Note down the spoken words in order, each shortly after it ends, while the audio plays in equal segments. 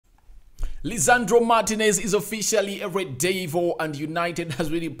Lisandro Martinez is officially a Red Devil, and United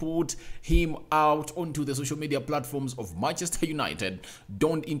has really put him out onto the social media platforms of Manchester United,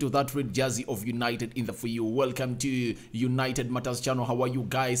 donned into that red jersey of United in the for you. Welcome to United Matters channel. How are you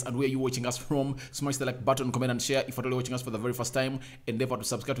guys, and where are you watching us from? Smash the like button, comment and share. If you're watching us for the very first time, endeavor to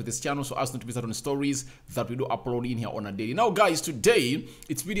subscribe to this channel so as not to miss out on stories that we do upload in here on a daily. Now guys, today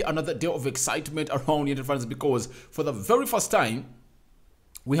it's really another day of excitement around United fans, because for the very first time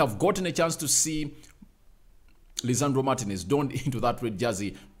we have gotten a chance to see Lisandro Martinez donned into that red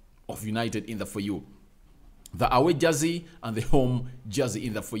jersey of United in the for you. The away jersey and the home jersey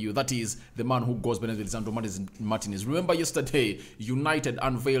in the for you. That is the man who goes by the Lisandro Martinez. Remember yesterday, United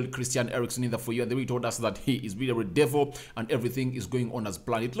unveiled Christian Eriksen in the for you, and they really told us that he is really a red devil and everything is going on as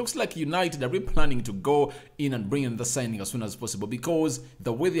planned. It looks like United are really planning to go in and bring in the signing as soon as possible, because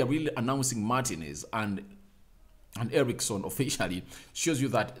the way they are really announcing Martinez and Eriksen officially shows you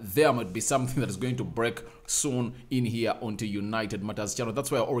that there might be something that is going to break soon in here onto United Matters channel.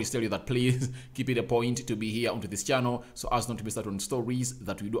 That's why I always tell you that please keep it a point to be here onto this channel so as not to miss out on stories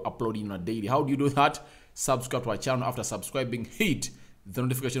that we do upload in a daily. How do you do that? Subscribe to our channel. After subscribing, hit the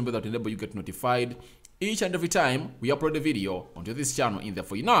notification bell that enable you get notified each and every time we upload a video onto this channel in there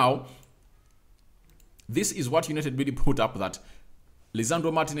for you. Now, this is what United really put up, that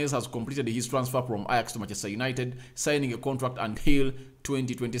Lisandro Martinez has completed his transfer from Ajax to Manchester United, signing a contract until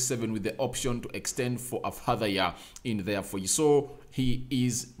 2027 with the option to extend for a further year in there for you. So he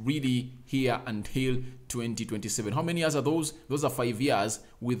is really here until 2027. How many years are those? Those are 5 years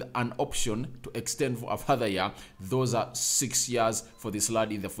with an option to extend for a further year. Those are 6 years for this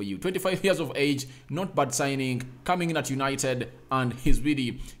lad in there for you. 25 years of age, not bad signing, coming in at United, and he's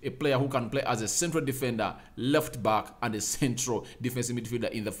really a player who can play as a central defender, left back, and a central defensive midfielder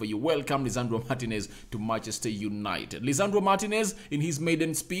in there for you. Welcome Lisandro Martinez to Manchester United. Lisandro Martinez, in his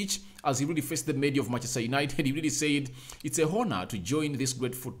maiden speech, as he really faced the media of Manchester United, he really said, "It's a honor to join this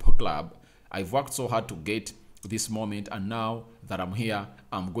great football club. I've worked so hard to get this moment, and now that I'm here,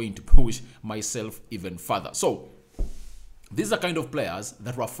 I'm going to push myself even further." So these are kind of players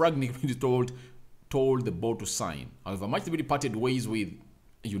that were frantically told the board to sign. However, much really parted ways with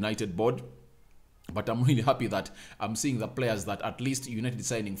United board. But I'm really happy that I'm seeing the players that at least United is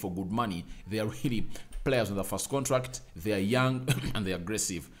signing for good money. They are really players on the first contract. They are young and they're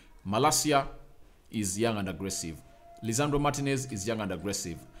aggressive. Malacia is young and aggressive. Lisandro Martinez is young and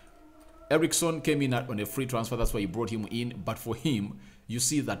aggressive. Eriksen came in on a free transfer. That's why you brought him in. But for him, you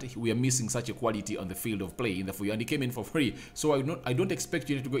see that we are missing such a quality on the field of play in the for you, and he came in for free. So I don't expect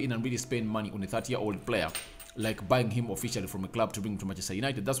you to go in and really spend money on a 30-year-old player, like buying him officially from a club to bring to Manchester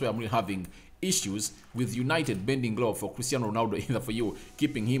United. That's why I'm really having issues with United bending low for Cristiano Ronaldo in the for you,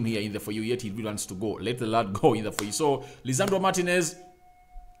 keeping him here in the for you, yet he really wants to go. Let the lad go in the for you. So Lisandro Martinez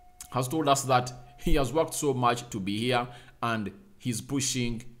has told us that he has worked so much to be here, and he's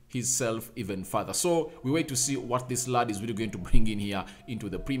pushing himself even further. So we wait to see what this lad is really going to bring in here into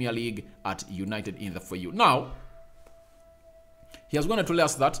the Premier League at United in the for you. Now, he has going to tell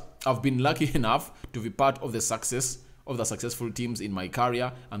us that I've been lucky enough to be part of the success of the successful teams in my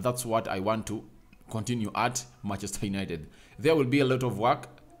career, and that's what I want to continue at Manchester United. There will be a lot of work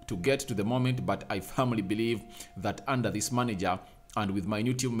to get to the moment, but I firmly believe that under this manager and with my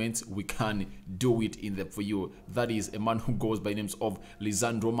new teammates, we can do it in the for you. That is a man who goes by names of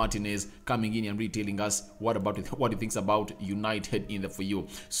Lisandro Martinez, coming in and retailing us what he thinks about United in the for you.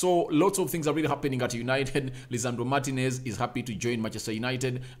 So lots of things are really happening at United. Lisandro Martinez is happy to join Manchester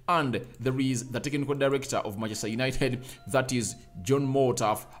United, and there is the technical director of Manchester United, that is John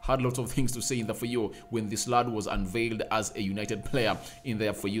Mortaf, had lots of things to say in the for you when this lad was unveiled as a United player in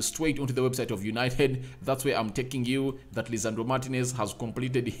there for you. Straight onto the website of United, that's where I'm taking you, that Lisandro Martinez has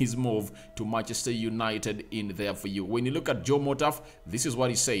completed his move to Manchester United in there for you. When you look at Joe Mortaf, this is what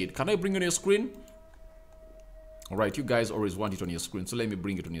he said. Can I bring it on your screen? All right, you guys always want it on your screen, so let me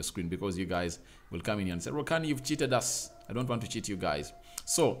bring it on your screen, because you guys will come in here and say, "Rokan, you've cheated us." I don't want to cheat you guys.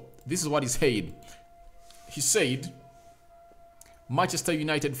 So this is what he said. He said, Manchester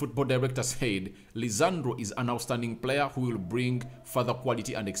United football director said, "Lisandro is an outstanding player who will bring further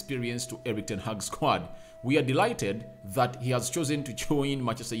quality and experience to Erik ten Hag's squad. We are delighted that he has chosen to join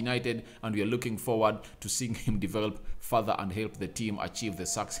Manchester United, and we are looking forward to seeing him develop further and help the team achieve the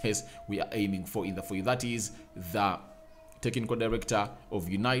success we are aiming for in the for you." That is the technical director of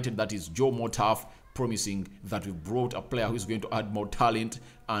United, that is Joe Mortaf, promising that we've brought a player who is going to add more talent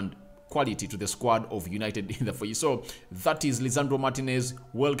and quality to the squad of United in the for you. So that is Lisandro Martinez.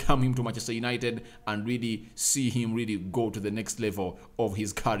 Welcome him to Manchester United and really see him really go to the next level of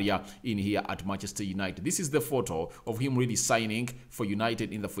his career in here at Manchester United. This is the photo of him really signing for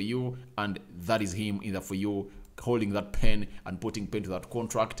United in the for you, and that is him in the for you holding that pen and putting pen to that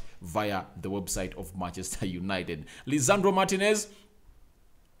contract via the website of Manchester United. Lisandro Martinez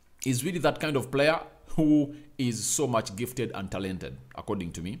is really that kind of player who is so much gifted and talented,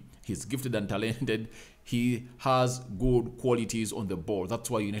 according to me. He's gifted and talented. He has good qualities on the ball. That's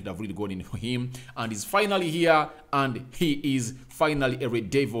why United have really gone in for him. And he's finally here, and he is finally a Red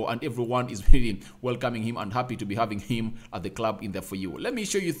Devil, and everyone is really welcoming him and happy to be having him at the club in there for you. Let me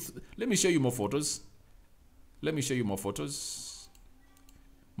show you. Let me show you more photos. Let me show you more photos.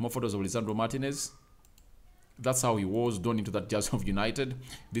 More photos of Lisandro Martinez. That's how he was donned into that jersey of United.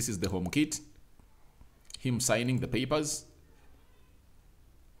 This is the home kit. Him signing the papers.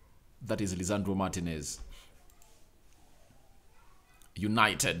 That is Lisandro Martinez.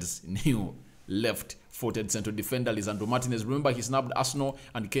 United's new left-footed central defender, Lisandro Martinez. Remember, he snapped Arsenal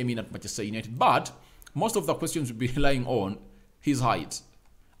and came in at Manchester United. But most of the questions will be relying on his height.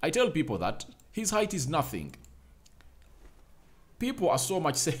 I tell people that his height is nothing. People are so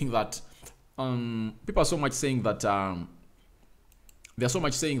much saying that. People are so much saying that. They're so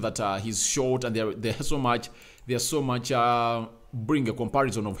much saying that he's short, and they're so much bring a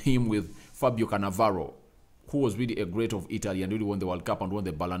comparison of him with Fabio Cannavaro, who was really a great of Italy and really won the World Cup and won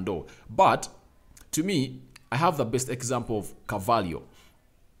the Ballon d'Or. But to me, I have the best example of Carvalho.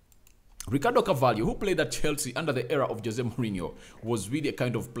 Ricardo Carvalho, who played at Chelsea under the era of Jose Mourinho, was really a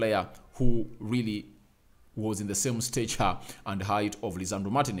kind of player who really was in the same stature and height of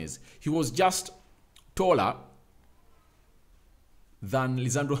Lisandro Martinez. He was just taller than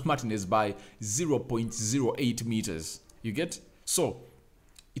Lisandro Martinez by 0.08 meters. You get? So,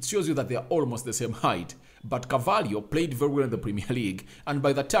 it shows you that they are almost the same height. But Carvalho played very well in the Premier League. And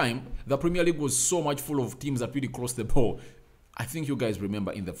by the time, the Premier League was so much full of teams that really crossed the ball. I think you guys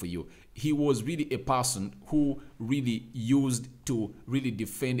remember in the for you. He was really a person who really used to really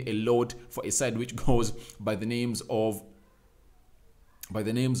defend a lot for a side which goes by the names of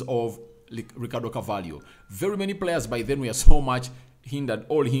Ricardo Carvalho. Very many players by then were so much hindered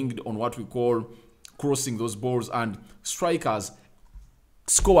on what we call crossing those balls, and strikers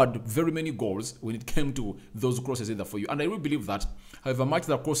scored very many goals when it came to those crosses in the for you. And I really believe that, however much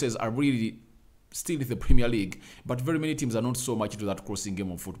the crosses are really still in the Premier League, but very many teams are not so much into that crossing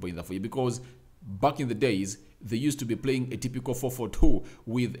game of football in the for you, because back in the days they used to be playing a typical 4-4-2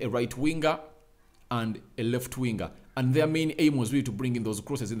 with a right winger and a left winger, and their main aim was really to bring in those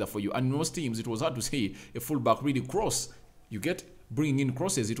crosses in there for you. And in most teams it was hard to see a fullback really cross. You get? Bringing in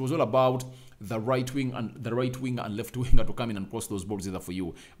crosses. It was all about the right wing and left winger to come in and cross those balls in there for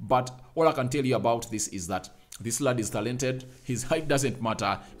you. But all I can tell you about this is that this lad is talented. His height doesn't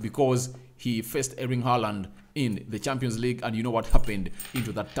matter, because he faced Erling Haaland in the Champions League, and you know what happened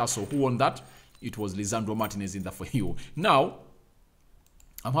into that tussle. Who won that? It was Lisandro Martinez in there for you. Now,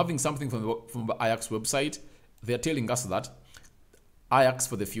 I'm having something from the Ajax website. They're telling us that Ajax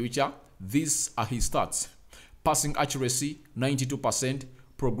for the future, these are his stats. Passing accuracy, 92%.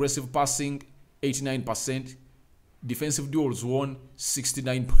 Progressive passing, 89%. Defensive duels won,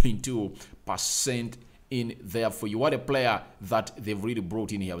 69.2% in there for you. What a player that they've really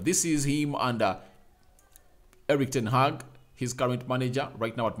brought in here. This is him under Erik ten Hag, his current manager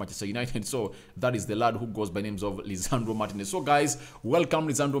right now at Manchester United. So that is the lad who goes by names of Lisandro Martinez. So guys, welcome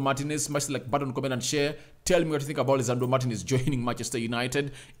Lisandro Martinez. Smash the like button, comment and share. Tell me what you think about Lisandro Martinez joining Manchester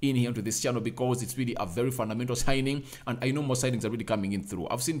United in here to this channel, because it's really a very fundamental signing, and I know more signings are really coming in through.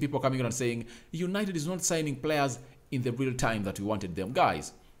 I've seen people coming in and saying United is not signing players in the real time that we wanted them.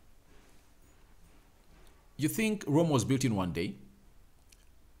 Guys, you think Rome was built in one day?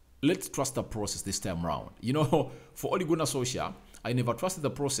 Let's trust the process this time around. You know, for Ole Gunnar Solskjaer, I never trusted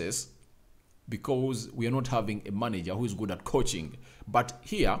the process because we are not having a manager who is good at coaching. But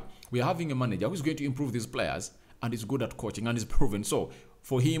here, we are having a manager who is going to improve these players and is good at coaching and is proven. So,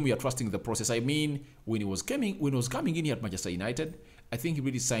 for him, we are trusting the process. I mean, when he was coming in here at Manchester United, I think he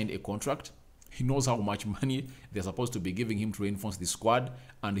really signed a contract. He knows how much money they're supposed to be giving him to reinforce the squad,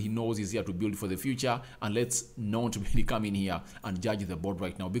 and he knows he's here to build for the future. And let's not really come in here and judge the board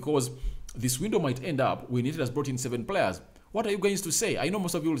right now, because this window might end up when United has brought in 7 players. What are you going to say? I know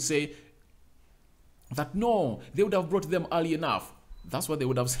most of you will say that no, they would have brought them early enough. That's what they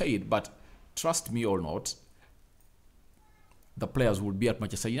would have said. But trust me or not, the players will be at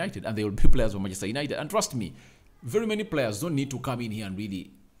Manchester United, and they will be players of Manchester United. And trust me, very many players don't need to come in here and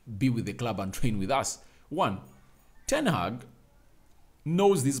really be with the club and train with us. One, Ten Hag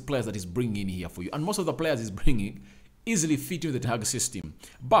knows these players that he's bringing in here for you. And most of the players he's bringing easily fit into the Ten Hag system.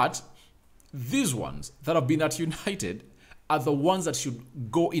 But these ones that have been at United are the ones that should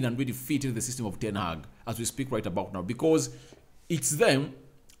go in and really fit into the system of Ten Hag as we speak right about now. Because it's them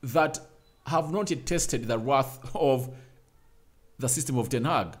that have not yet tested the wrath of the system of Ten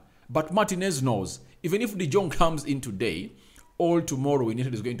Hag. But Martinez knows, even if De Jong comes in today, all tomorrow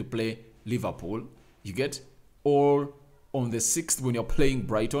United is going to play Liverpool, you get, or on the 6th when you're playing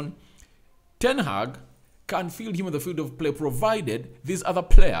Brighton, Ten Hag can field him on the field of play provided these other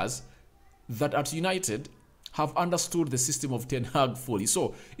players that at United have understood the system of Ten Hag fully.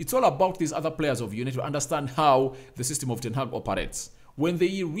 So it's all about these other players of United to understand how the system of Ten Hag operates. When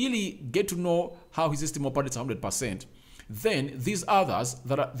they really get to know how his system operates 100%, then these others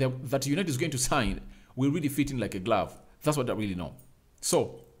that United is going to sign will really fit in like a glove. That's what I really know.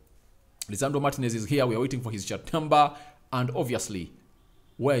 So Lisandro Martinez is here. We are waiting for his shirt number. And obviously,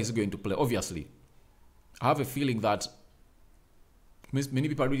 where is he going to play? Obviously, I have a feeling that many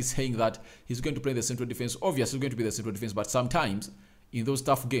people are really saying that he's going to play the central defense. Obviously, he's going to be the central defense. But sometimes, in those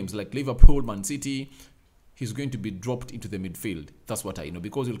tough games like Liverpool, Man City, he's going to be dropped into the midfield. That's what I know.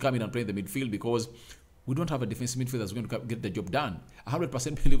 Because he'll come in and play in the midfield because we don't have a defensive midfielder that's going to get the job done. I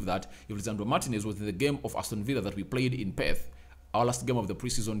 100% believe that if Lisandro Martinez was in the game of Aston Villa that we played in Perth, our last game of the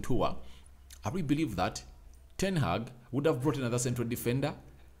preseason tour, I really believe that Ten Hag would have brought another central defender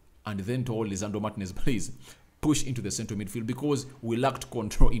and then told Lisandro Martinez, please push into the central midfield because we lacked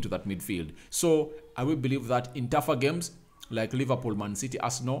control into that midfield. So I will believe that in tougher games like Liverpool, Man City,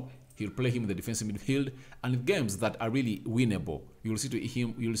 Arsenal, he'll play him in the defensive midfield, and in games that are really winnable, you'll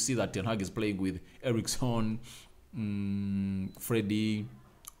see that Ten Hag is playing with Eriksen, Freddie,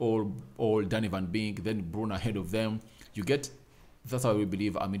 or Danny Van Beek, then Bruno ahead of them. You get? That's how we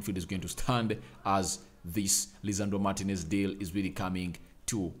believe our midfield is going to stand as this Lisandro Martinez deal is really coming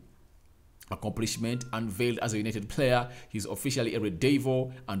to accomplishment. Unveiled as a United player, he's officially a Red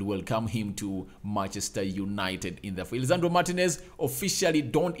Devil, and welcome him to Manchester United in the field. Lisandro Martinez officially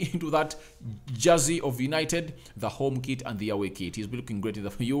donned into that jersey of United, the home kit and the away kit. He's been looking great in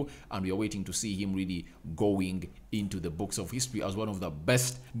the field, and we are waiting to see him really going into the books of history as one of the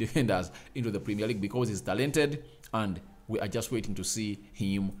best defenders into the Premier League because he's talented, and we are just waiting to see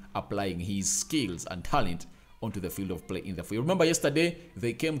him applying his skills and talent onto the field of play in the field. Remember yesterday,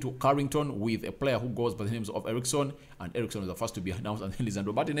 they came to Carrington with a player who goes by the names of Eriksen, and Eriksen was the first to be announced, and then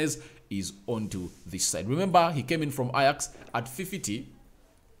Lisandro Martinez is onto this side. Remember, he came in from Ajax at 50,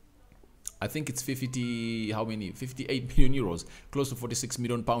 I think it's 50, how many? 58 million euros, close to 46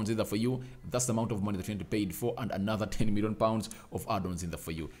 million pounds either for you. That's the amount of money that you paid for, and another 10 million pounds of add-ons in there for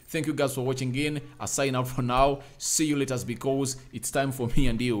you. Thank you guys for watching in. I sign out for now. See you later because it's time for me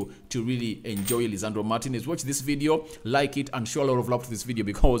and you to really enjoy Lisandro Martinez. Watch this video, like it, and show a lot of love to this video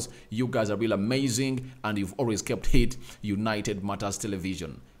because you guys are really amazing and you've always kept it United Matters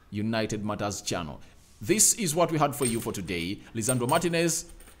Television, United Matters channel. This is what we had for you for today. Lisandro Martinez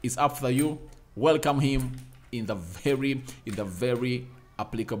is after you. Welcome him in the very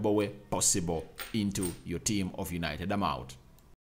applicable way possible into your team of United. I'm out.